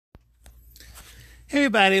Hey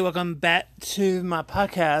everybody, welcome back to my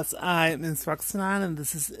podcast. I'm Mcrocks9 and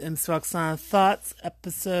this is Mcrocks9 Thoughts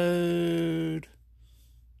episode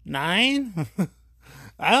 9.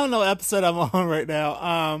 I don't know what episode I'm on right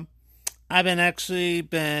now. I've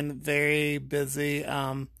been very busy.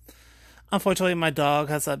 Unfortunately my dog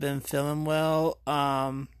has not been feeling well.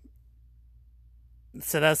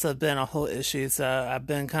 So that's been a whole issue. So I've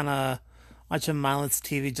been kind of watching mindless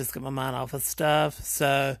TV just to get my mind off of stuff.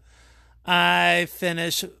 So I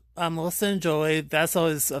finished Melissa and Joy. That's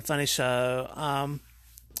always a funny show.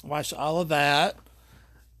 Watched all of that.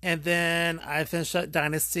 And then I finished up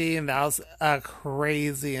Dynasty, and that was a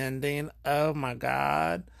crazy ending. Oh my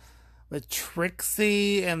god. With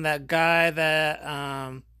Trixie and that guy that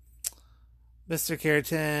Mr.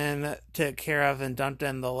 Keratin took care of and dumped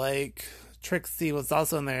in the lake. Trixie was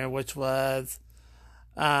also in there, which was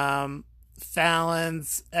Fallon's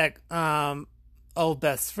old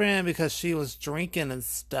best friend, because she was drinking and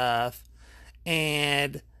stuff,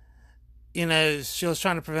 and she was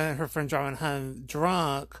trying to prevent her from driving home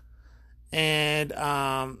drunk, and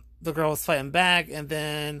the girl was fighting back, and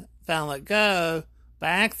then Fallon let go by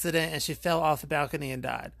accident and she fell off the balcony and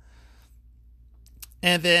died.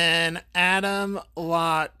 And then Adam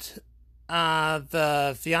locked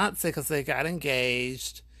the fiance, because they got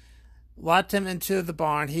engaged, locked him into the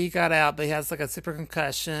barn. He got out, but he has like a super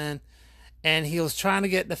concussion. And he was trying to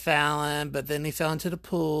get to Fallon, but then he fell into the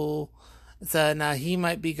pool. So now he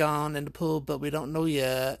might be gone in the pool, but we don't know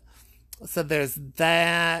yet. So there's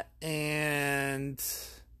that, and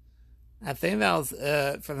I think that was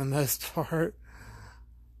it for the most part.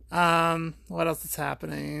 What else is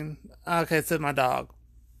happening? Okay, so my dog.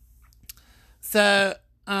 So,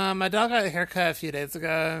 my dog got a haircut a few days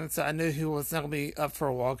ago, so I knew he was not going to be up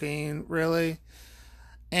for walking, really.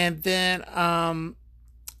 And then,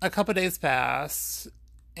 a couple days passed,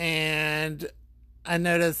 and I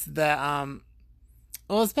noticed that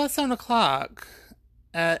it was about 7 o'clock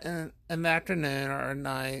in the afternoon or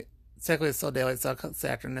night. Technically it's still daylight, so I'll say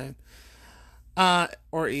afternoon.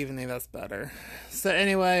 Or evening, that's better. So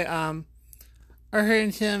anyway, I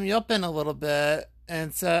heard him yelping a little bit,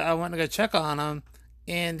 and so I went to go check on him,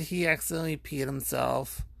 and he accidentally peed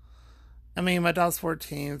himself. I mean, my dog's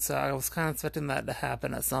 14, so I was kind of expecting that to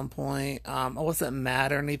happen at some point. I wasn't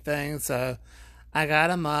mad or anything, so I got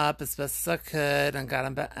him up as best as I could and got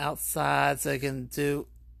him back outside so he can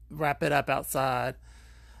wrap it up outside.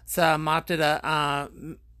 So I mopped it up. I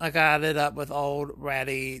got it up with old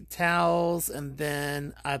ratty towels, and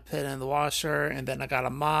then I put it in the washer, and then I got a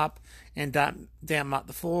mop and damp mopped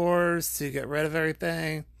the floors to get rid of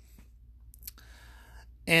everything.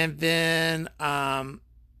 And then,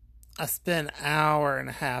 I spent an hour and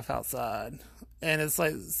a half outside, and it's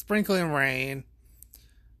like sprinkling rain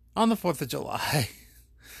on the 4th of July.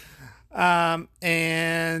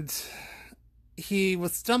 And he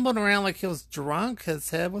was stumbling around like he was drunk. His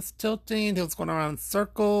head was tilting. He was going around in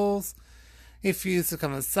circles. He refused to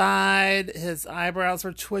come inside. His eyebrows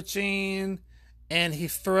were twitching, and he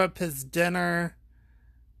threw up his dinner,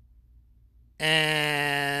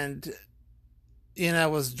 and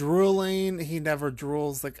was drooling. He never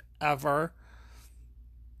drools, like, ever.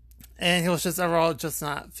 And he was just overall just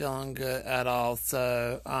not feeling good at all.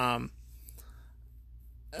 So,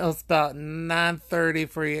 it was about 9:30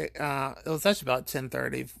 for you. It was actually about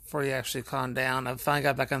 10:30 before he actually calmed down. I finally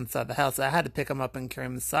got back inside the house. I had to pick him up and carry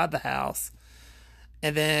him inside the house,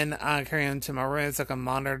 and then I carry him to my room so I can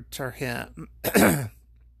monitor him.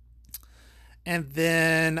 And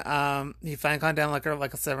then he finally calmed down, like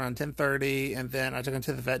I said, around 10:30, and then I took him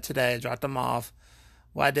to the vet today, dropped him off.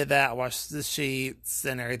 Well, I did that. I washed the sheets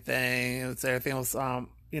and everything. Everything was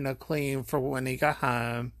clean for when he got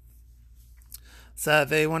home. So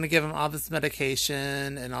they want to give him all this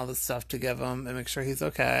medication and all this stuff to give him and make sure he's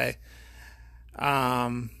okay.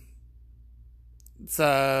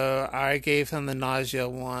 So I gave him the nausea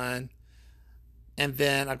one, and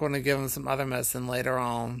then I'm going to give him some other medicine later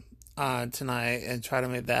on tonight, and try to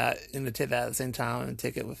make that and take that at the same time and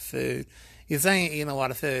take it with food. He's saying eating a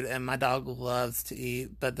lot of food, and my dog loves to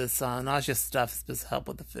eat, but this nausea stuff is supposed to help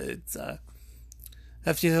with the food. So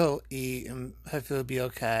hopefully he'll eat, and hopefully he'll be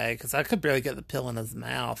okay, because I could barely get the pill in his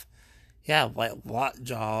mouth. He had like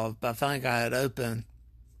lockjaw, but I finally got it open.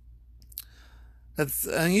 That's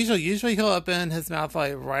unusual. Usually he'll open his mouth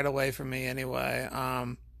like right away from me anyway.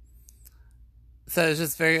 So it's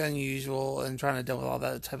just very unusual, and trying to deal with all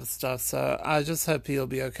that type of stuff. So I just hope he'll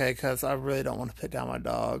be okay, because I really don't want to put down my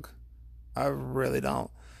dog. I really don't.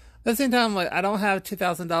 At the same time, like, I don't have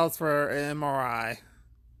 $2,000 for an MRI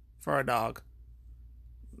for a dog.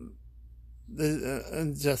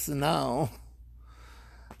 Just no.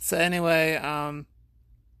 So anyway,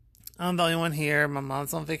 I'm the only one here. My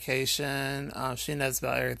mom's on vacation. She knows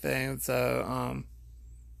about everything. So,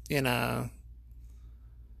 you know,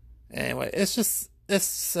 anyway, it's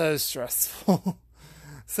so stressful.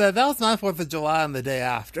 So that was my 4th of July and the day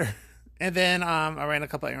after. And then I ran a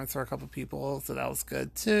couple errands for a couple people, so that was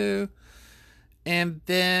good too. And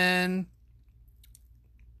then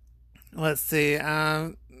let's see,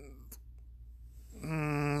 what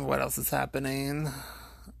else is happening?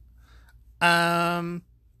 Um,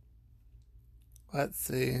 let's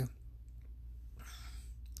see.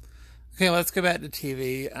 Okay, let's go back to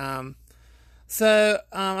TV. I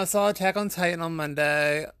saw Attack on Titan on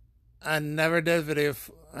Monday. I never did a video.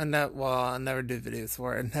 I never did videos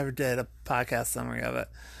for it. I never did a podcast summary of it.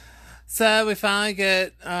 So we finally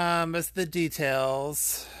get most of the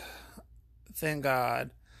details. Thank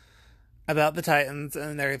God, about the Titans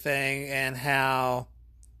and everything, and how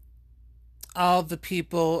all the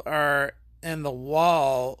people are in the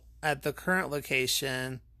wall at the current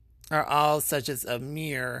location are all such as a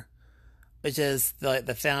mirror, which is like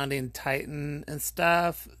the founding Titan and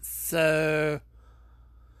stuff. So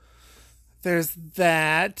there's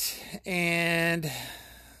that, and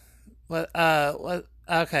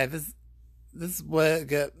okay, this is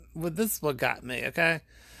what got me. Okay,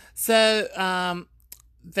 so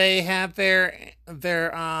they have their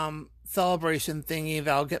celebration thingy.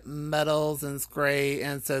 They'll get medals and it's great.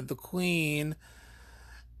 And so the queen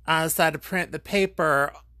decided to print the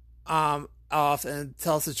paper off and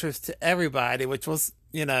tell us the truth to everybody, which was,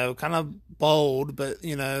 kind of bold, but,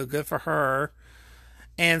 good for her.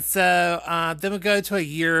 And so then we go to a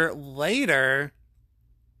year later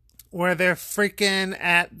where they're freaking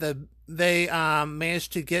they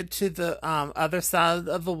managed to get to the other side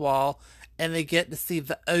of the wall, and they get to see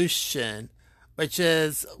the ocean, which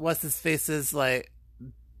is what's his face's like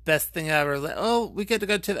best thing ever. Like, oh, we get to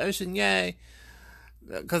go to the ocean, yay!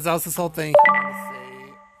 Because that was this whole thing he wanted to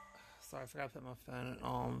see. Sorry, I forgot to put my phone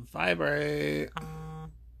on vibrate.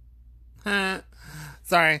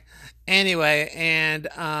 Sorry. Anyway, and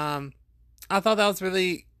I thought that was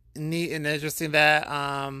really neat and interesting that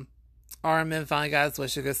Armin finally got his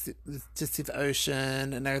wish to go to see the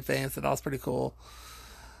ocean and everything. So that was pretty cool.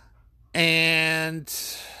 And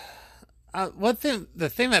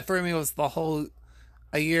the thing that threw me was the whole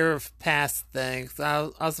a year of past thing.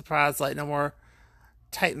 So I was surprised like no more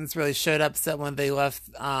Titans really showed up except when they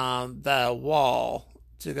left the wall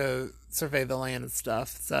to go survey the land and stuff.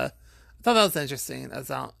 So I thought that was interesting.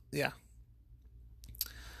 Yeah.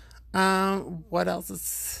 What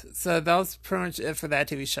else so that was pretty much it for that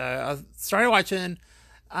TV show. I started watching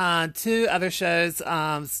two other shows,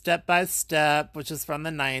 Step by Step, which is from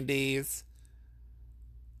the 90s.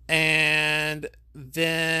 And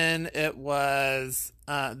then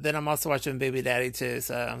then I'm also watching Baby Daddy too,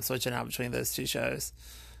 so I'm switching out between those two shows.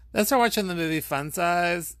 Then I started watching the movie Fun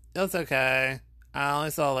Size. It was okay. I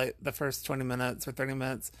only saw like the first 20 minutes or 30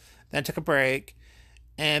 minutes. Then I took a break.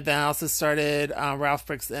 And then I also started Ralph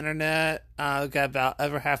Breaks the Internet. Got about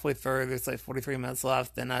over halfway through. There's like 43 minutes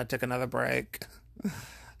left. Then I took another break.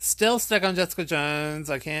 Still stuck on Jessica Jones.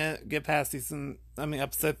 I can't get past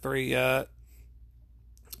episode 3 yet.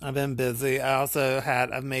 I've been busy. I also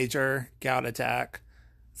had a major gout attack.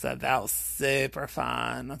 So that was super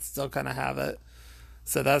fun. I still kind of have it.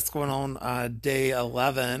 So that's going on day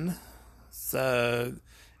 11. So,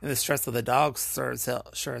 and the stress of the dog sure as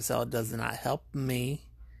hell does not help me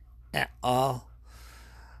at all.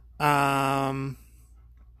 Then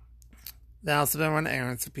I also been running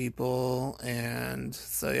errands for people, and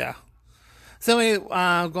so yeah. So we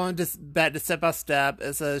going back to Step by Step.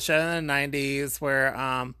 It's a show in the 90s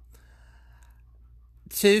where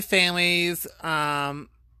two families are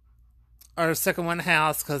stuck in one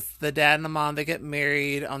house because the dad and the mom, they get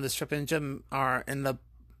married on this trip in the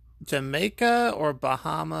Jamaica or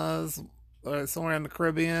Bahamas or somewhere in the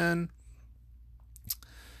Caribbean,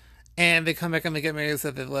 and they come back and they get married,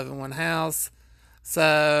 so they live in one house.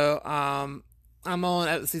 So I'm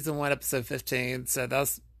on season 1 episode 15, so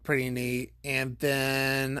that's pretty neat. And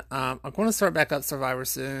then I'm going to start back up Survivor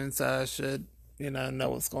soon, so I should know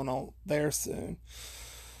what's going on there soon.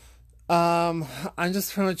 I'm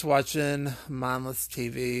just pretty much watching mindless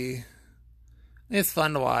TV. It's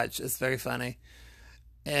fun to watch. It's very funny.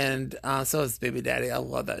 And so is Baby Daddy. I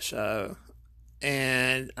love that show.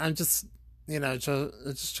 And I'm just,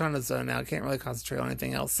 just trying to zone out. I can't really concentrate on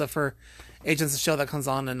anything else. So for Agents of S.H.I.E.L.D. that comes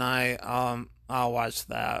on tonight, I'll watch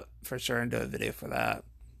that for sure and do a video for that.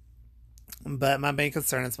 But my main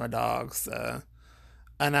concern is my dog. So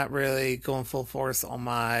I'm not really going full force on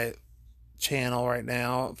my channel right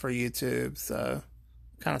now for YouTube. So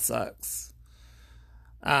kind of sucks.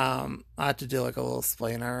 I had to do like a little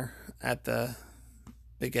explainer at the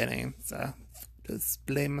beginning, so just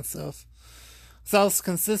blame myself. So I was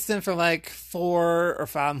consistent for like 4 or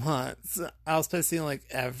 5 months. I was posting like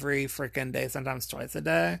every freaking day, sometimes twice a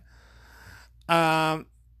day. Um,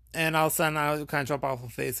 and all of a sudden I would kind of drop off a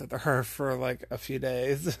face with her for like a few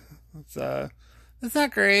days. So it's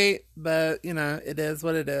not great, but you know, it is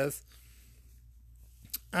what it is.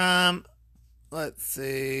 Um, let's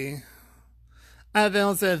see. There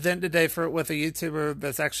was an event today for with a YouTuber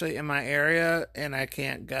that's actually in my area, and I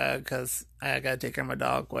can't go because I gotta take care of my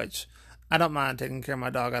dog, which I don't mind taking care of my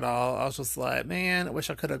dog at all. I was just like, man, I wish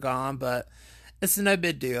I could have gone, but it's no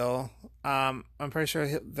big deal. I'm pretty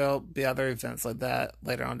sure there'll be other events like that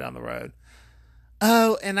later on down the road.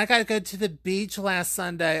 Oh, and I got to go to the beach last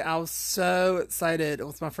Sunday. I was so excited. It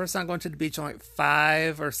was my first time going to the beach in like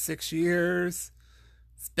 5 or 6 years.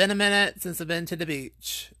 It's been a minute since I've been to the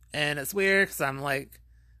beach. And it's weird because I'm like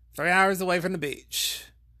 3 hours away from the beach.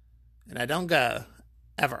 And I don't go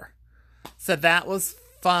ever. So that was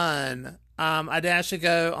fun. I did actually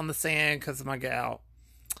go on the sand because of my gout.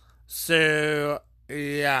 So,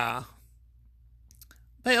 yeah.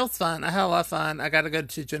 But it was fun. I had a lot of fun. I got to go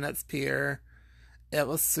to Jeanette's Pier. It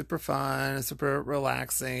was super fun, super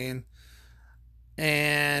relaxing.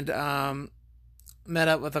 And met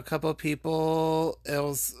up with a couple of people. It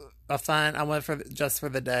was a fun. I went for just for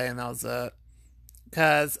the day, and that was it.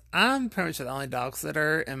 Because I'm pretty much the only dog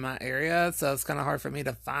sitter in my area, so it's kind of hard for me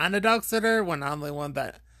to find a dog sitter when I'm the only one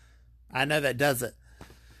that I know that does it.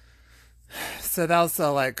 So that was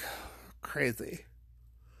so like crazy.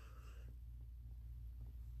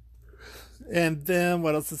 And then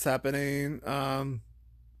what else is happening? Oh,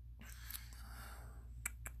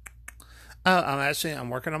 I'm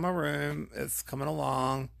working on my room. It's coming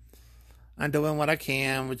along. I'm doing what I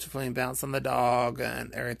can, which is playing bounce on the dog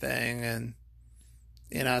and everything, and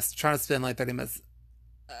you know, trying to spend like 30 minutes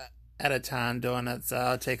at a time doing it. So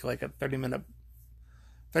I'll take like a 30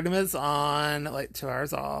 minutes on, like 2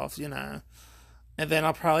 hours off, you know, and then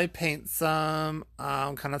I'll probably paint some.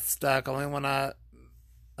 I'm kind of stuck. Only when I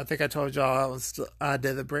think I told y'all I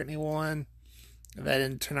did the Britney one. That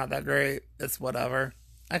didn't turn out that great. It's whatever.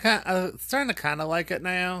 I'm starting to kind of like it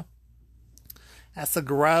now. Has to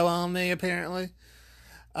grow on me apparently.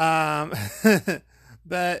 Um,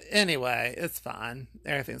 but anyway, it's fine.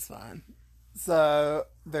 Everything's fine. So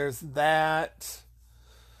there's that.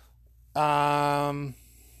 I'm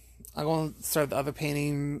going to start the other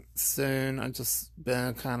painting soon. I've just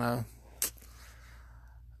been kind of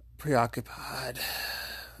preoccupied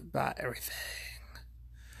by everything.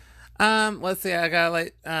 Let's see. I got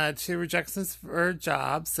like 2 rejections for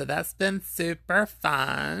jobs, so that's been super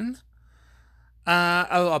fun.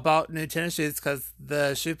 I bought new tennis shoes because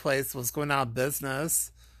the shoe place was going out of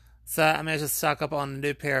business. So I managed to stock up on a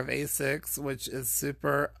new pair of Asics, which is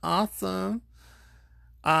super awesome.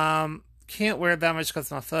 Can't wear that much because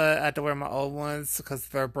my foot. I had to wear my old ones because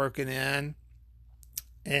they're broken in,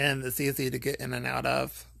 and it's easy to get in and out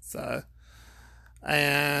of. So,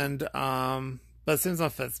 and but as soon as my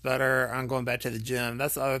foot's better, I'm going back to the gym.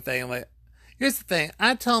 That's the other thing. Like, here's the thing.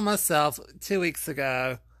 I told myself 2 weeks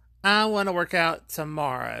ago I want to work out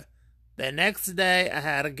tomorrow. The next day, I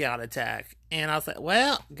had a gout attack. And I was like,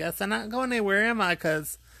 well, guess I'm not going anywhere, am I?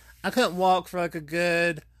 Because I couldn't walk for like a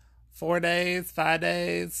good 4 days, 5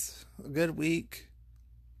 days, a good week.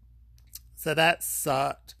 So that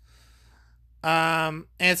sucked. And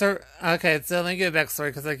so, okay, so let me get a backstory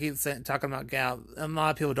because I keep talking about gout. And a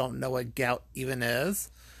lot of people don't know what gout even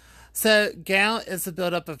is. So, gout is a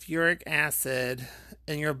buildup of uric acid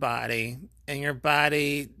in your body, and your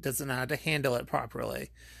body doesn't know how to handle it properly.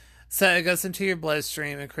 So, it goes into your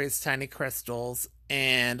bloodstream and creates tiny crystals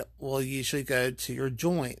and will usually go to your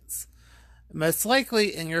joints. Most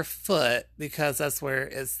likely in your foot because that's where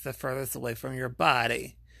it's the furthest away from your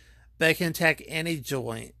body. But it can attack any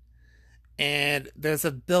joint, and there's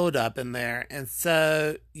a buildup in there, and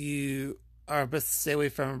so you are supposed to stay away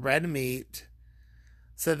from red meat.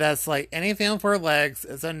 So that's like anything on 4 legs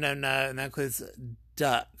is a no-no, and that includes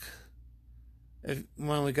duck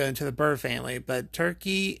when we go into the bird family. But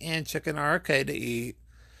turkey and chicken are okay to eat.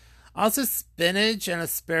 Also, spinach and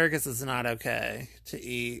asparagus is not okay to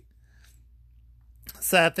eat.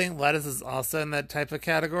 So I think lettuce is also in that type of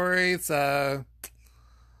category. So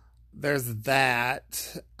there's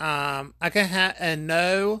that. I can have and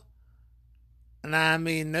I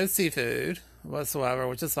mean no seafood whatsoever,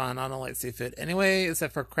 which is fine. I don't like seafood anyway,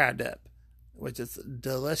 except for crab dip, which is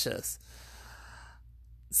delicious.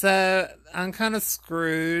 So I'm kind of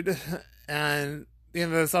screwed, and you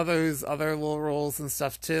know there's other little rules and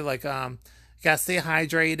stuff too. Like you gotta stay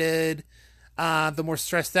hydrated. The more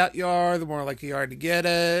stressed out you are, the more likely you are to get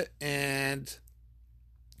it, and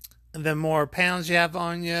the more pounds you have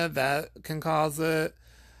on you, that can cause it.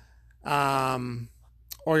 Um,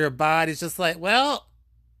 or your body's just like, well,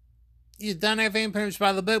 you've done everything pretty much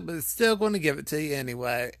by the book, but it's still going to give it to you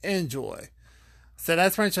anyway. Enjoy. So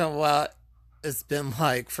that's pretty much what it's been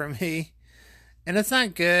like for me. And it's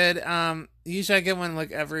not good. Usually I get one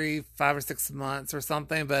like every 5 or 6 months or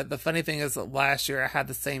something. But the funny thing is that last year I had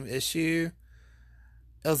the same issue.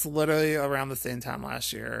 It was literally around the same time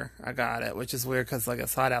last year I got it, which is weird because like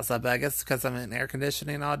it's hot outside. But I guess because I'm in air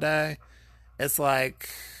conditioning all day, it's like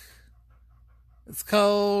it's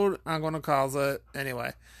cold. I'm going to cause it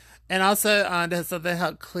anyway. And also, so they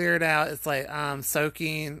help clear it out. It's like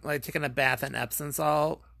soaking, like taking a bath in Epsom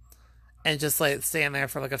salt and just like staying there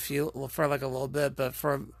for like a little bit. But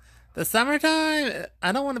for the summertime,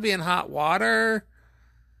 I don't want to be in hot water.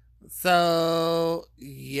 So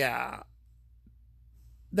yeah,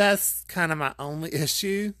 that's kind of my only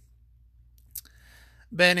issue.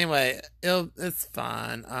 But anyway, it's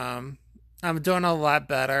fine. I'm doing a lot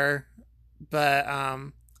better, but I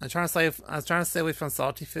was trying to stay away from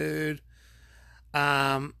salty food.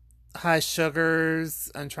 Um, High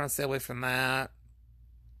sugars. I'm trying to stay away from that.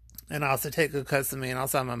 And I also take glucosamine and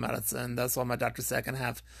also have my medicine. That's why my doctor said I can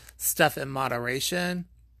have stuff in moderation,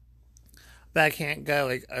 but I can't go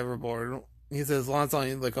like overboard. He says as long as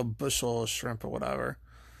I eat like a bushel of shrimp or whatever.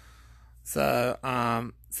 So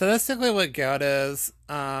that's basically what gout is.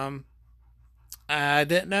 I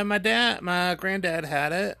didn't know my granddad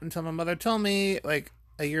had it until my mother told me like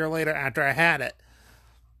a year later after I had it.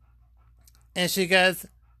 And she goes,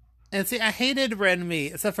 and see, I hated red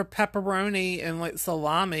meat except for pepperoni and like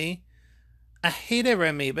salami. I hated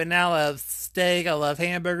red meat, but now I love steak. I love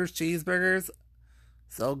hamburgers, cheeseburgers.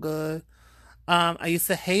 So good. I used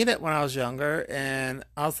to hate it when I was younger, and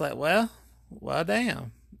I was like, well,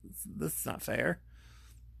 damn, this is not fair.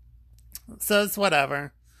 So it's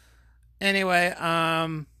whatever. Anyway,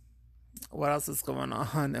 what else is going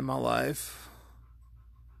on in my life?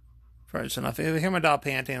 Probably shouldn't. If you hear my dog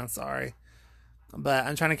panting, I'm sorry. But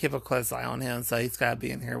I'm trying to keep a close eye on him, so he's got to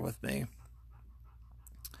be in here with me.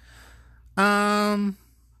 Um,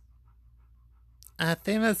 I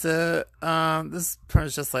think that's it. This is pretty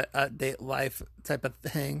much just like update life type of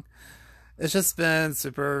thing. It's just been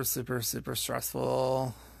super, super, super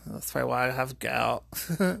stressful. That's probably why I have gout.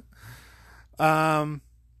 um,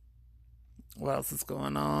 what else is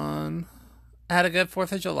going on? I had a good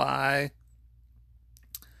 4th of July.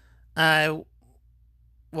 I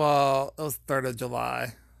Well, it was 3rd of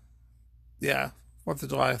July. Yeah, 4th of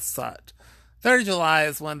July sucked. 3rd of July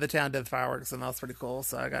is when the town did fireworks, and that was pretty cool.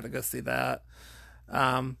 So I got to go see that.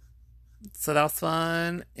 Um, so that was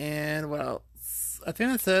fun. And what else? I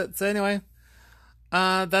think that's it. So anyway,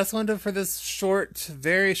 that's one for this short,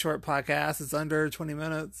 very short podcast. It's under 20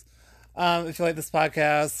 minutes. If you like this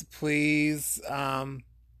podcast, please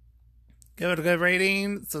give it a good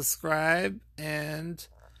rating, subscribe, and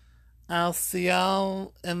I'll see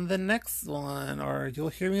y'all in the next one, or you'll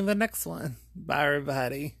hear me in the next one. Bye,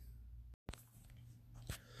 everybody.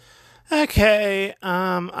 Okay,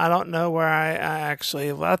 I don't know where I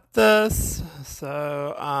actually left this,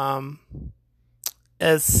 so,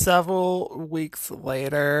 it's several weeks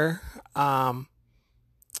later,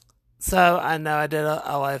 so I know I did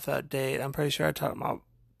a life update. I'm pretty sure I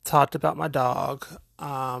talked about my dog.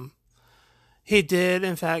 He did,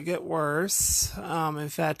 in fact, get worse. In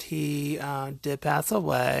fact, he did pass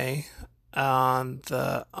away on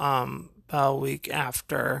the about a week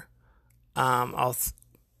after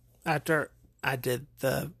after I did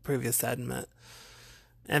the previous segment,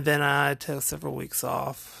 and then I took several weeks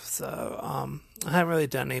off. So I haven't really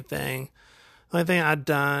done anything. The only thing I've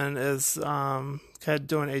done is kept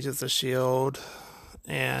doing Agents of Shield,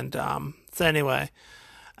 and so anyway.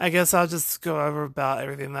 I guess I'll just go over about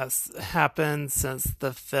everything that's happened since the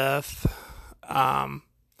 5th.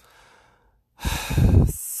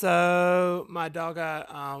 So my dog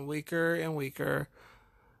got weaker and weaker.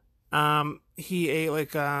 He ate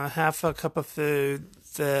like half a cup of food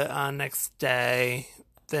the next day,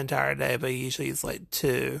 the entire day, but he usually eats like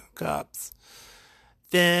 2 cups.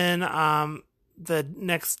 Then the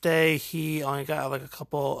next day he only got like a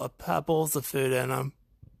couple of pebbles of food in him.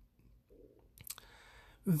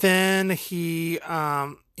 Then he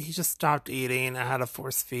just stopped eating. I had to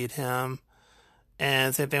force feed him.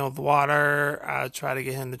 And same thing with water. I tried to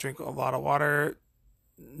get him to drink a lot of water.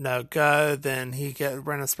 No go. Then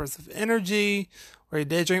ran a spurts of energy where he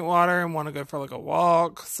did drink water and want to go for like a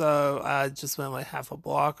walk. So I just went like half a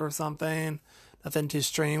block or something. Nothing too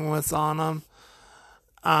strenuous on him.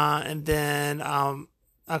 And then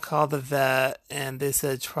I I called the vet and they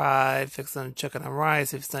said try fixing chicken and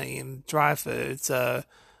rice if he's not eating dry food. So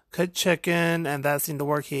cooked chicken and that seemed to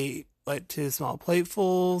work. He ate like two small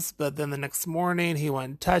platefuls, but then the next morning he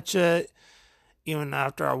wouldn't touch it. Even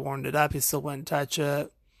after I warmed it up, he still wouldn't touch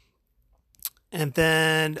it. And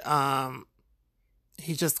then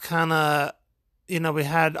he just kind of, we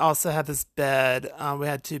had also had this bed. We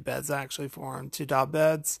had two beds actually for him, two dog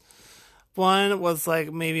beds. One was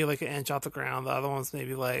like maybe like an inch off the ground. The other one was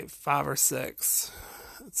maybe like 5 or 6.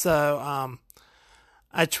 So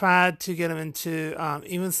I tried to get him into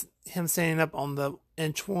even him standing up on the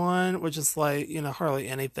inch one, which is like hardly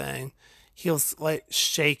anything. He was like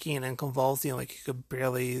shaking and convulsing, like he could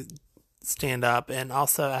barely stand up. And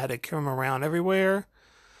also I had to carry him around everywhere.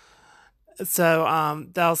 So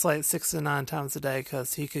that was like 6 to 9 times a day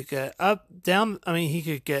because he could get up, down. I mean, he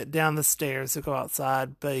could get down the stairs to go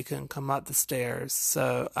outside, but he couldn't come up the stairs.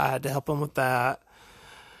 So I had to help him with that.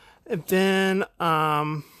 And then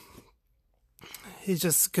he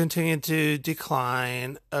just continued to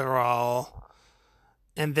decline overall.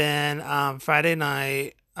 And then Friday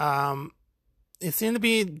night, he seemed to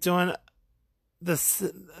be doing the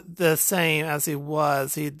same as he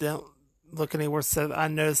was. He didn't look any worse. So I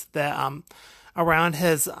noticed that around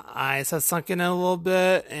his eyes had sunken in a little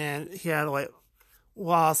bit, and he had like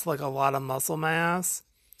lost like a lot of muscle mass.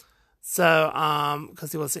 So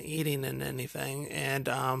because he wasn't eating in anything, and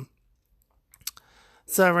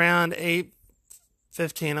so around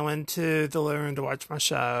 8:15, I went to the living room to watch my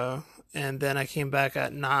show, and then I came back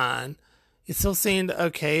at 9. He still seemed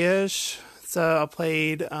okay-ish, so I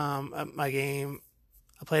played my game.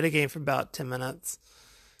 I played a game for about 10 minutes.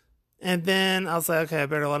 And then I was like, okay, I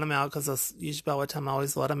better let him out because that's usually about what time I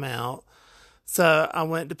always let him out. So I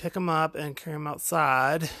went to pick him up and carry him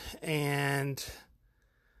outside. And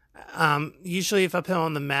usually if I put him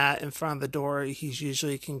on the mat in front of the door, he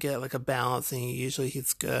usually can get like a balance and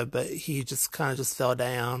he's good. But he just kind of just fell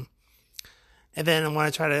down. And then when I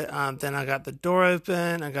tried to, then I got the door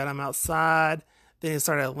open. I got him outside. Then he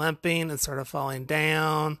started limping and started falling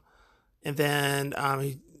down. And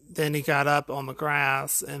then he got up on the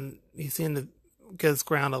grass and he seemed to get his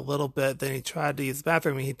ground a little bit. Then he tried to use the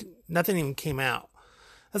bathroom and nothing even came out.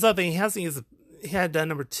 That's the other thing. He had done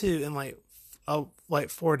number 2 in like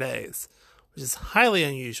 4 days, which is highly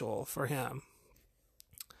unusual for him.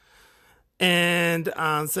 And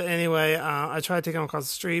so anyway, I tried to take him across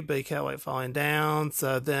the street, but he kept like falling down.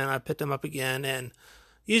 So then I picked him up again, and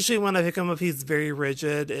usually when I pick him up, he's very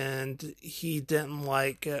rigid, and he didn't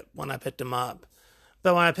like it when I picked him up.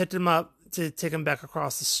 But when I picked him up to take him back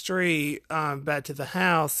across the street, back to the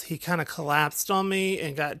house, he kind of collapsed on me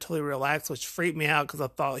and got totally relaxed, which freaked me out because I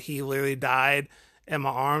thought he literally died in my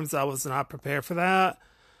arms. I was not prepared for that.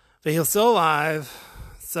 But he was still alive.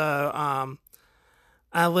 So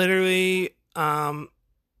I literally put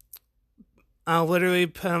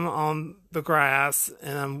him on the grass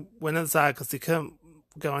and went inside because he couldn't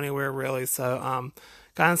go anywhere really. So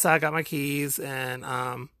got inside, got my keys, and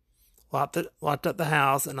locked up the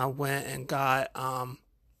house, and I went and got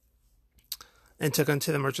and took him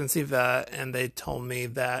to the emergency vet, and they told me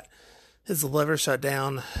that his liver shut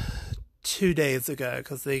down 2 days ago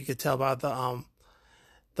because they could tell by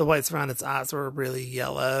the whites around his eyes were really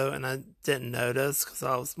yellow, and I didn't notice because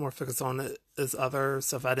I was more focused on his other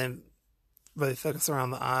stuff. I didn't really focus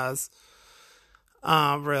around the eyes,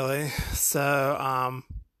 really. So I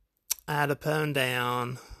had to put him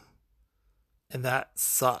down. And that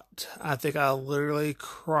sucked. I think I literally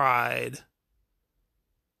cried.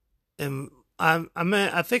 And I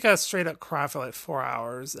think I straight up cried for like 4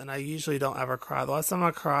 hours. And I usually don't ever cry. The last time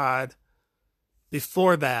I cried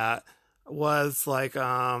before that was like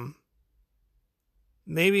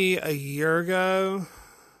maybe a year ago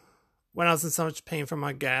when I was in so much pain from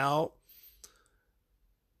my gout.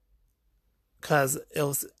 Because it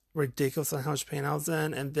was ridiculous on how much pain I was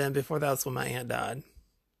in. And then before that was when my aunt died.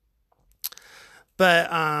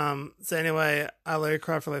 But, so anyway, I literally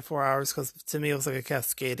cried for like 4 hours because to me it was like a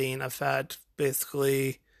cascading effect.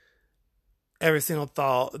 Basically, every single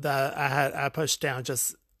thought that I pushed down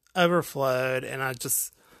just overflowed. And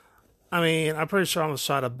I'm pretty sure I almost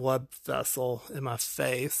shot a blood vessel in my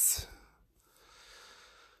face.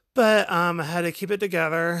 But, I had to keep it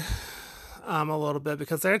together, a little bit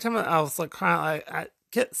because every time I was like crying, I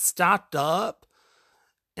get stopped up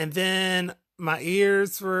and then my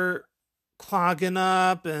ears were clogging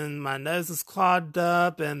up and my nose was clogged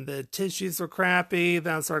up and the tissues were crappy.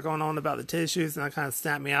 Then I started going on about the tissues and that kind of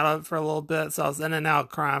snapped me out of it for a little bit. So I was in and out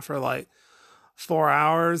crying for like 4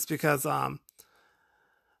 hours because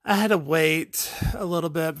I had to wait a little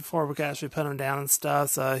bit before we could actually put him down and stuff.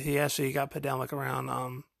 So he actually got put down like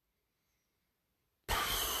around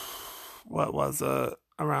what was it,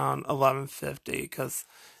 around 11:50, because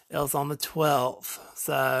it was on the 12th.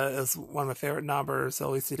 So it's one of my favorite numbers. So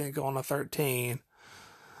at least he didn't go on a 13.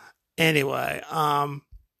 Anyway,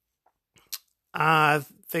 I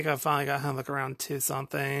think I finally got home like around 2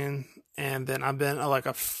 something, and then I've been like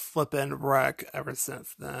a flippin' wreck ever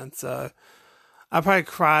since then. So I probably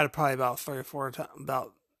cried probably about 3 or 4 times,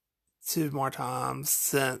 about 2 more times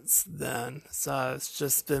since then. So it's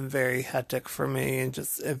just been very hectic for me and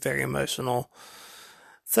just very emotional.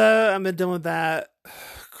 So I've been dealing with that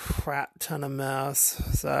crap ton of mess.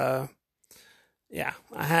 So yeah,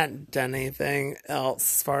 I hadn't done anything else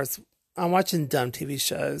as far as I'm watching dumb TV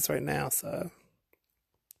shows right now. So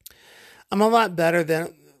I'm a lot better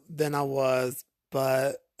than I was,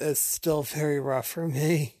 but it's still very rough for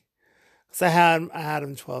me. Cause I had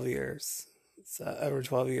him 12 years, so over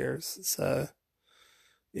 12 years. So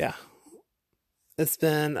yeah, it's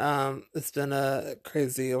been a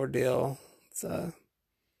crazy ordeal. So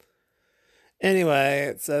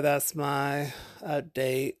anyway, so that's my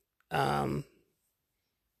update.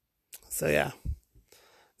 So yeah,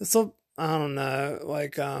 this will, I don't know,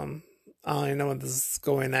 like I don't even know when this is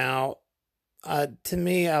going out. To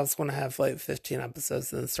me, I was going to have like 15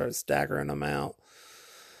 episodes and then start staggering them out.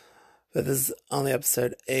 But this is only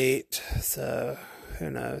episode 8, so who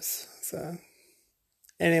knows? So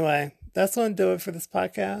anyway, that's going to do it for this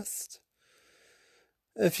podcast.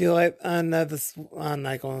 If you like, I know this, I'm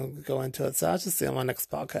not going to go into it, so I'll just see on my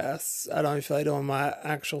next podcast. I don't even feel like doing my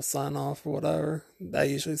actual sign off or whatever that I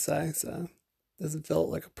usually say, so it doesn't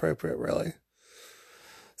feel like appropriate really.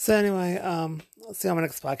 So anyway, I'll see you on my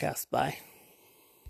next podcast. Bye.